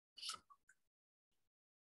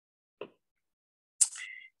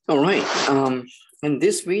All right. In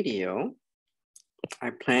this video, I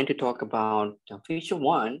plan to talk about feature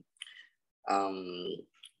one. The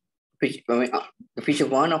feature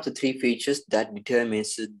one of the three features that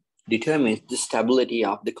determines the stability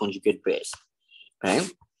of the conjugate base. Okay.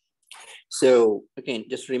 So again,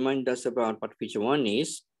 just remind us about what feature one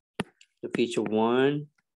is. The feature one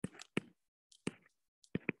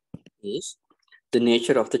is the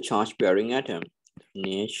nature of the charge-bearing atom.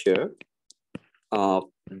 Nature of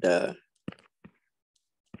the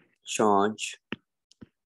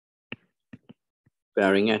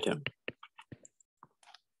charge-bearing atom.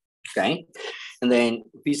 Okay, and then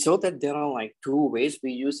we saw that there are like two ways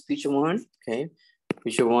we use feature one. Okay,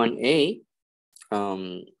 feature 1A,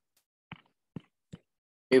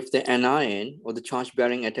 if the anion or the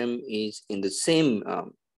charge-bearing atom is in the same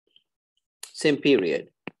period.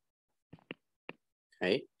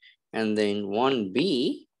 Okay, and then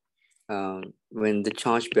 1B, when the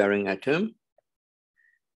charge-bearing atom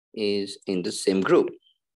is in the same group.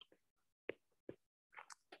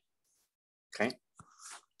 Okay.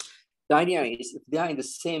 The idea is if they are in the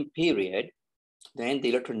same period, then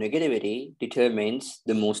the electronegativity determines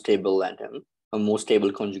the most stable atom, a most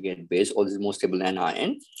stable conjugate base, or the most stable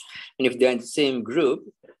anion. And if they're in the same group,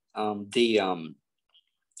 the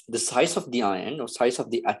size of the ion or size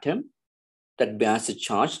of the atom that bears the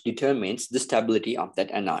charge determines the stability of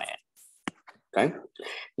that anion. Okay.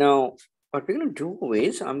 Now, what we're going to do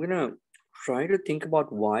is I'm going to try to think about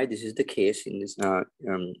why this is the case in this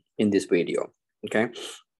video. Okay.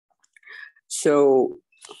 So,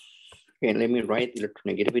 okay, let me write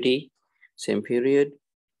electronegativity, same period.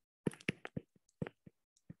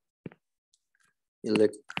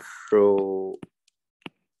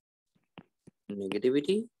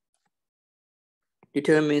 Electronegativity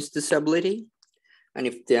determines the stability. And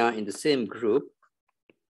if they are in the same group,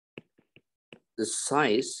 the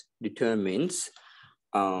size determines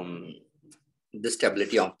the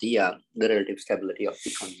stability of the relative stability of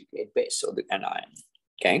the conjugate base or the anion.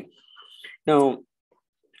 Okay. Now,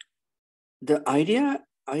 the idea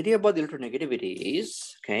about the electronegativity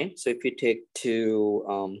is, okay, so if you take two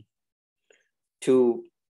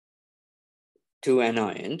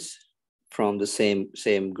anions from the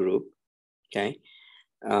same group, okay,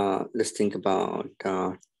 let's think about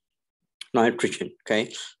nitrogen.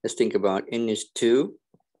 Okay, let's think about N is 2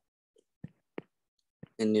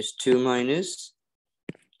 minus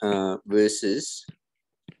versus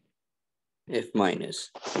F minus.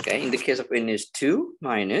 Okay, in the case of N is 2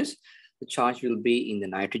 minus, the charge will be in the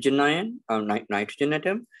nitrogen ion, nitrogen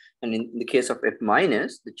atom, and in the case of F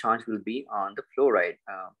minus, the charge will be on the fluorine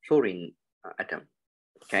atom.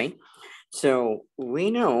 Okay, so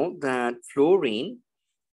we know that fluorine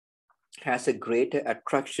has a greater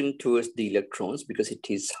attraction towards the electrons because it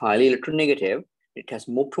is highly electronegative. It has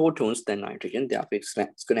more protons than nitrogen. Therefore,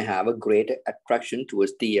 it's going to have a greater attraction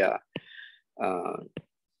towards the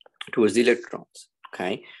electrons.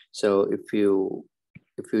 Okay, so if you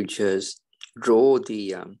just draw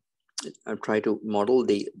the try to model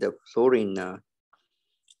the fluorine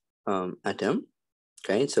atom.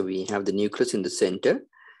 Okay, so we have the nucleus in the center,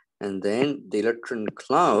 and then the electron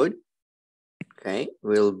cloud, okay,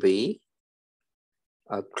 will be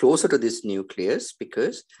closer to this nucleus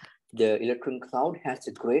because the electron cloud has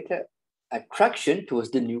a greater attraction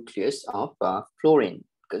towards the nucleus of fluorine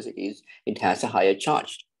because it has a higher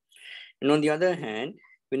charge. And on the other hand,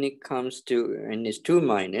 when it comes to N is 2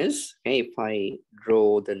 minus, okay, if I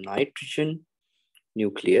draw the nitrogen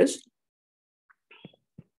nucleus,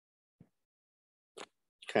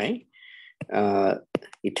 okay,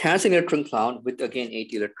 it has an electron cloud with again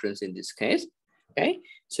 8 electrons in this case. Okay,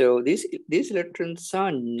 so these electrons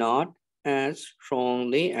are not as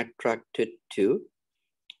strongly attracted to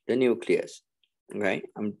the nucleus. Okay,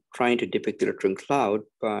 I'm trying to depict the electron cloud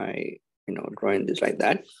by drawing this like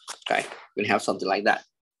that. Okay, we'll have something like that.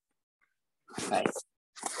 Okay.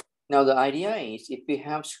 Now the idea is if we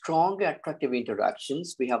have strong attractive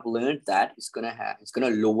interactions, we have learned that it's gonna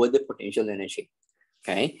lower the potential energy.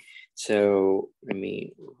 Okay, so let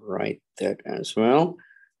me write that as well.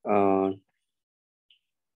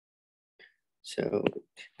 So,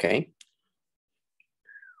 okay,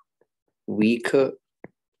 weaker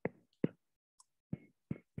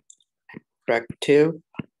attractive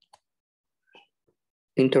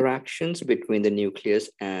interactions between the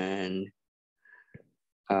nucleus and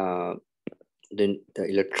the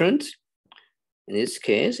electrons. In this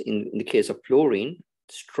case, in the case of fluorine,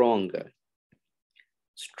 stronger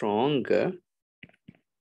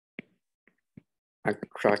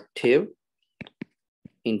attractive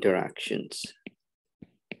interactions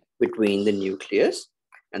between the nucleus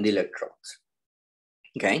and the electrons.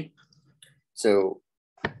 Okay, so,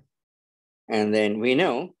 and then we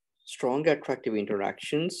know strong attractive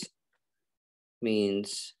interactions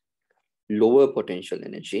means lower potential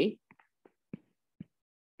energy,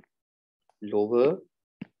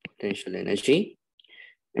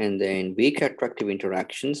 and then weak attractive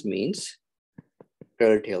interactions means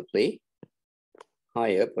relatively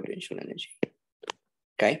higher potential energy.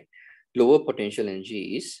 Okay, lower potential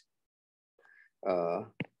energy is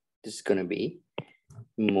this is going to be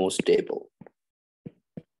more stable.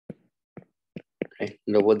 Okay,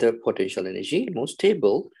 lower the potential energy, more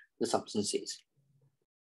stable the substance is.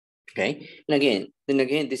 Okay, and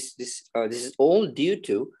again, this is all due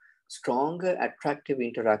to stronger attractive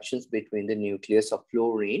interactions between the nucleus of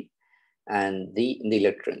fluorine and the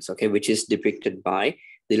electrons. Okay, which is depicted by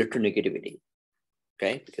the electronegativity.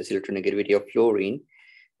 Okay, because electronegativity of fluorine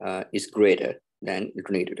is greater than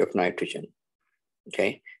electronegativity of nitrogen.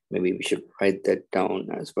 Okay, maybe we should write that down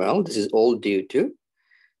as well. This is all due to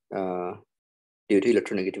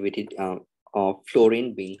electronegativity of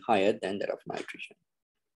fluorine being higher than that of nitrogen.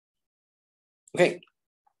 Okay,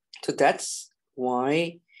 so that's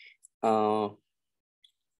why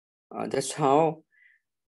that's how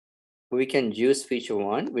we can use feature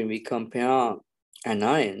one when we compare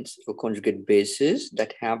anions or conjugate bases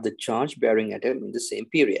that have the charge bearing atom in the same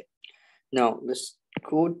period. Now let's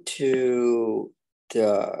go to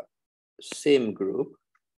the same group.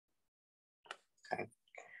 Okay,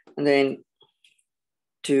 and then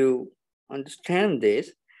to understand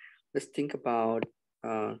this, let's think about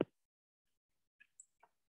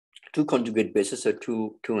two conjugate bases or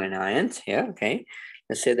two anions here. Okay,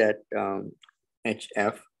 let's say that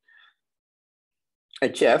HF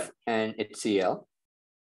and HCl.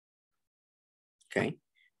 Okay,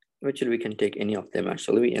 which we can take any of them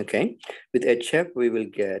actually. Okay, with HF we will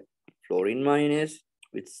get fluorine minus.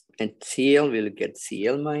 With HCl we will get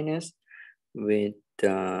Cl minus. With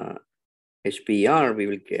HBr we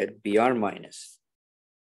will get Br minus.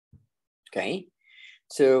 Okay,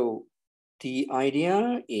 so the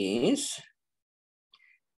idea is,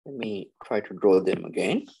 let me try to draw them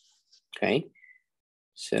again. Okay,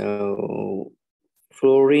 so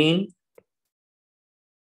fluorine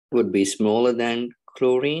would be smaller than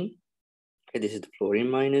chlorine. Okay, this is the fluorine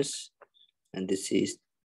minus, and this is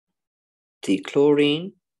the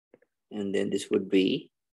chlorine, and then this would be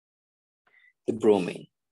the bromine.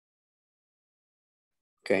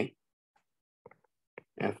 Okay,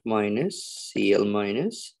 F minus, Cl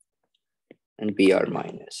minus, and Br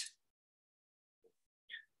minus.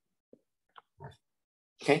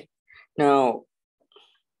 Okay, now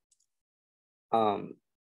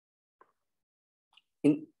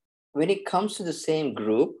when it comes to the same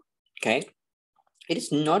group, okay, it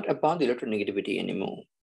is not about the electronegativity anymore.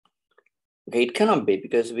 Okay, it cannot be,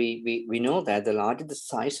 because we know that the larger the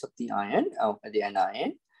size of the ion,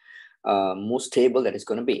 anion, more stable that is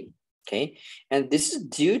going to be. Okay, and this is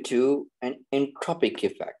due to an entropic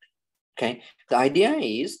effect. Okay, the idea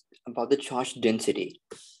is about the charge density.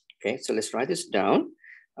 Okay, so let's write this down.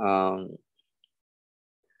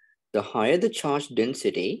 The higher the charge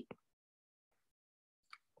density,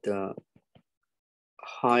 the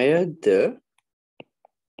higher the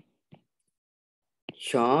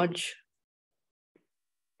charge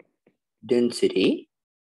density.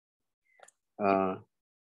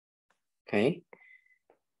 Okay,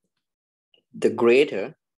 the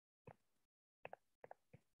greater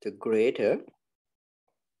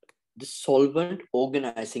the solvent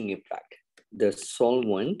organizing effect. The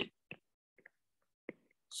solvent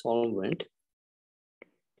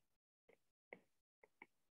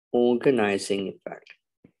organizing effect.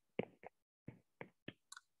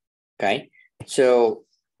 Okay, so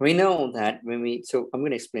we know that when we, so I'm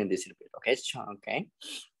going to explain this in a bit. Okay, okay.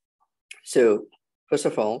 So first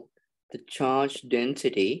of all, the charge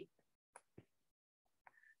density.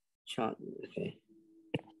 Okay.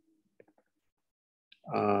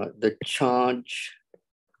 The charge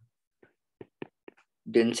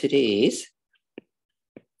density is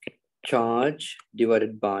charge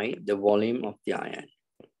divided by the volume of the ion.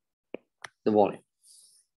 The volume.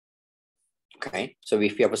 Okay, so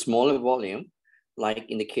if you have a smaller volume, like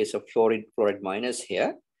in the case of fluoride minus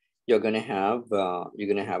here, you're going to have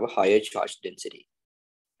a higher charge density.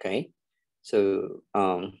 Okay, so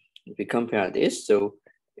if we compare this, so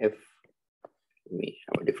if we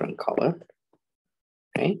have a different color.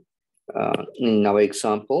 Okay, in our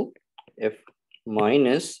example, F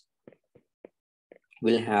minus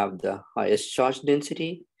will have the highest charge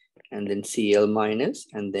density, and then Cl minus,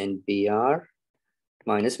 and then Br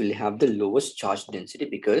minus will have the lowest charge density,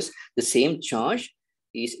 because the same charge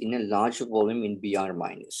is in a larger volume in Br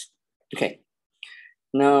minus. Okay,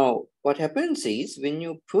 Now, what happens is when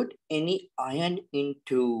you put any ion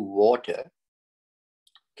into water,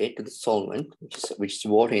 okay, to the solvent, which is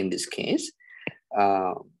water in this case.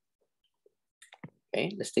 Okay,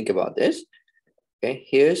 let's think about this. Okay,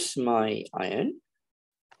 here's my ion,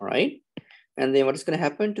 all right? And then what is going to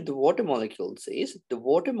happen to the water molecules is the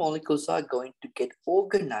water molecules are going to get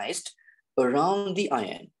organized around the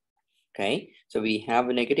ion, okay? So we have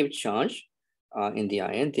a negative charge in the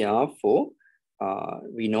ion. Therefore,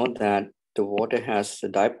 we know that the water has a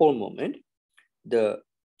dipole moment. The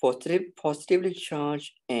positively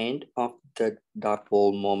charged end of the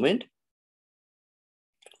dipole moment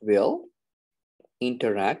will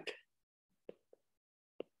interact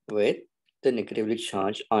with the negatively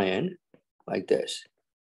charged ion like this.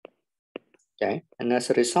 Okay, and as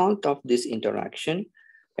a result of this interaction,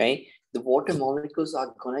 okay, the water molecules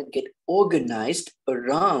are gonna get organized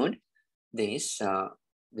around these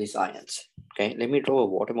ions. Okay, let me draw a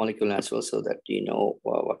water molecule as well so that you know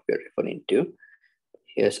what we're referring to.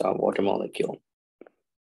 Here's our water molecule.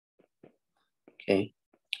 Okay,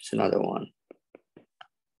 it's another one.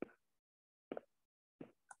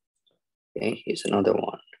 Okay, here's another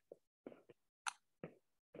one.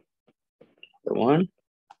 Another one.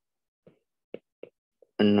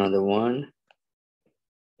 Another one.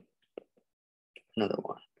 Another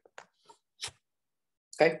one.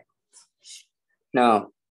 Okay.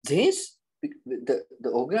 Now, this the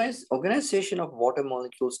organization of water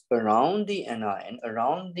molecules around the anion,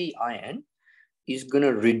 around the ion, is going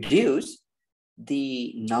to reduce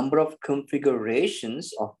the number of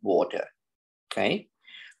configurations of water. Okay,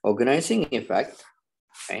 organizing effect.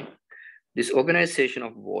 Okay, this organization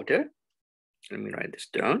of water. Let me write this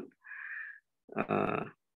down.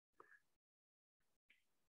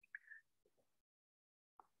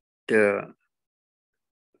 The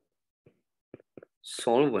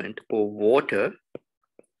solvent or water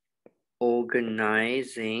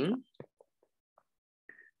organizing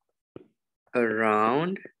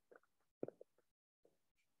around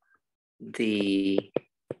the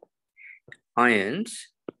ions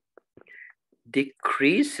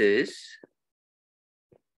decreases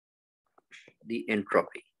the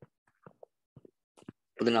entropy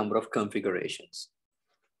for the number of configurations.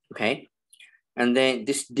 Okay, and then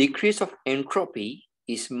this decrease of entropy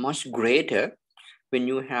is much greater when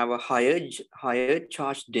you have a higher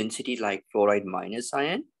charge density like fluoride minus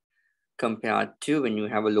ion compared to when you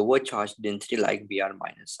have a lower charge density like Br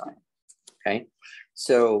minus ion. Okay,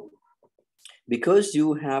 so because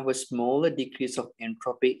you have a smaller decrease of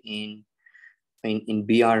entropy in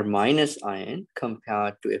Br minus ion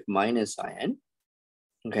compared to F minus ion,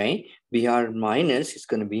 okay, Br minus is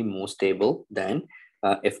going to be more stable than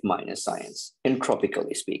F minus ions,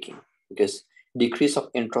 entropically speaking, because decrease of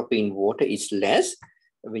entropy in water is less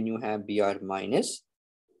when you have Br minus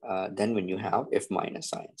than when you have F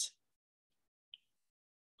minus ions.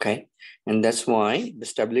 Okay, and that's why the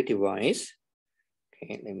stability wise,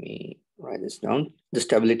 okay, let me write this down. The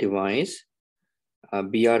stability wise,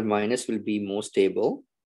 Br minus will be more stable.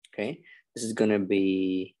 Okay, this is going to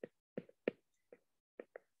be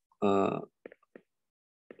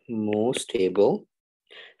more stable,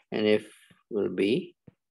 and F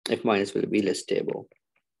minus will be less stable.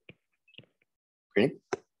 Okay,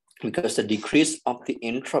 because the decrease of the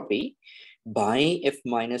entropy by F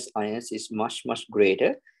minus ions is much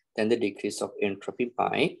greater than the decrease of entropy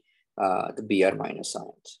by the Br minus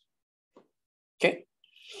ions. Okay.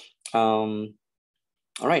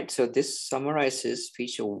 All right. So this summarizes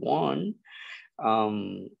feature one.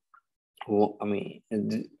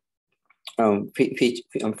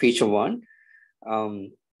 Feature one,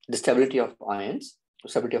 the stability of ions,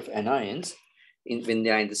 stability of anions when they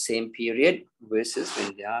are in the same period versus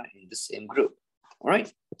when they are in the same group. All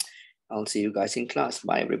right. I'll see you guys in class.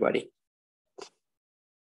 Bye, everybody.